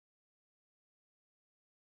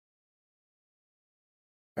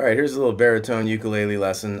All right, here's a little baritone ukulele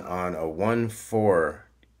lesson on a 1/4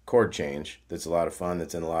 chord change. That's a lot of fun.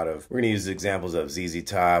 That's in a lot of, we're gonna use examples of ZZ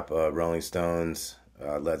Top, Rolling Stones,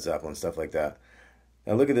 Led Zeppelin, stuff like that.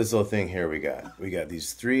 Now look at this little thing here we got. We got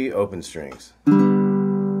these 3 open strings.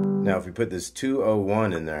 Now if we put this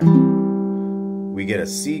 2-0-1 in there, we get a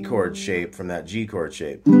C chord shape from that G chord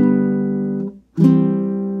shape.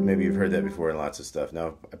 Maybe you've heard that before in lots of stuff. Now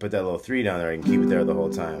if I put that little 3 down there, I can keep it there the whole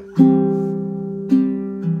time.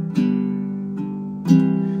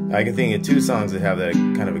 I can think of 2 songs that have that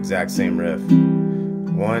kind of exact same riff.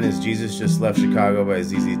 One is Jesus Just Left Chicago by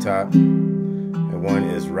ZZ Top, and one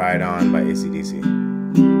is Ride On by AC/DC.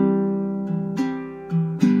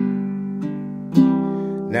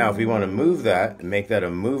 Now if we want to move that and make that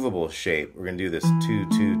a movable shape, we're going to do this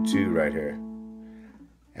 2-2-2 right here.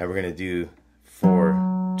 And we're going to do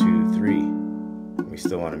 4-2-3. We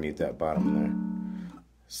still want to mute that bottom there.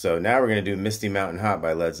 So now we're going to do Misty Mountain Hot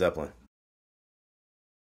by Led Zeppelin.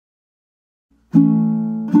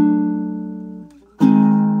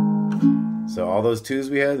 So all those 2s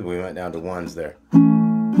we had, we went down to 1s there.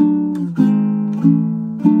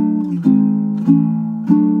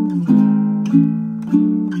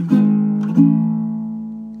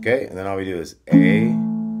 Okay, and then all we do is A,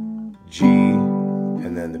 G,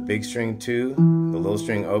 and then the big string 2, the little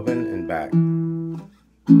string open and back.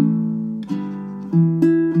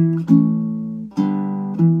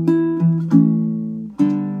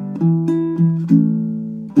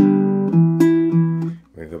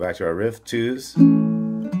 Back to our riff 2s,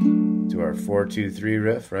 to our 4-2-3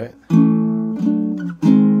 riff, right? And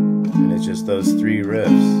it's just those 3 riffs.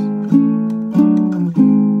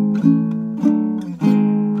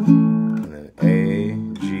 And then A,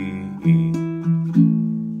 G, E.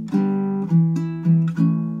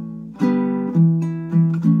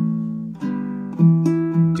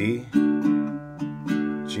 D,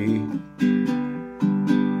 G.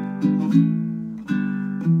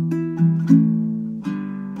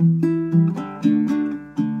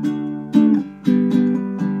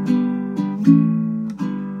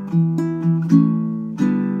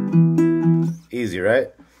 Easy, right?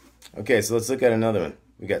 Okay, so let's look at another one.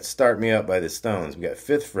 We got Start Me Up by the Stones. We got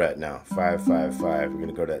 5th fret now, 5-5-5. We're going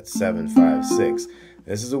to go to that 7-5-6.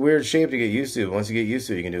 This is a weird shape to get used to, but once you get used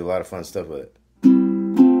to it, you can do a lot of fun stuff with it.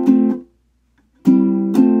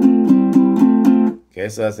 Okay,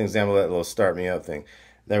 so that's an example of that little Start Me Up thing.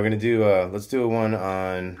 Then we're going to do, let's do one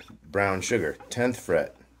on Brown Sugar, 10th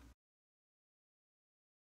fret.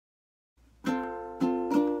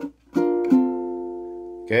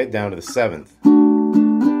 Okay, down to the 7th.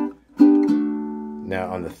 Now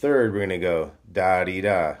on the 3rd, we're going to go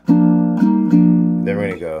da-dee-da. Then we're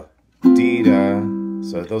going to go dee-da.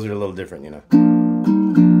 So those are a little different, you know.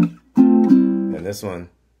 And this one.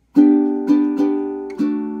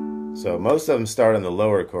 So most of them start on the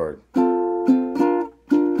lower chord.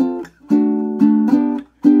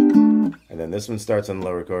 And then this one starts on the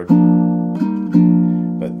lower chord.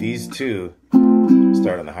 But these 2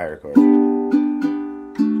 start on the higher chord.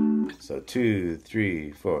 So 2,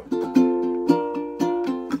 3, 4.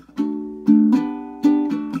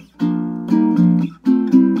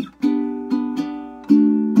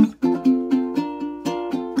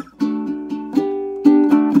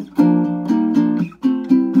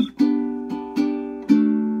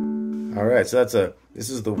 All right, so this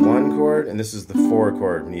is the 1 chord and this is the 4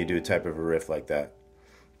 chord when you do a type of a riff like that.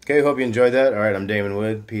 Okay, hope you enjoyed that. All right, I'm Damon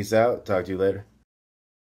Wood. Peace out. Talk to you later.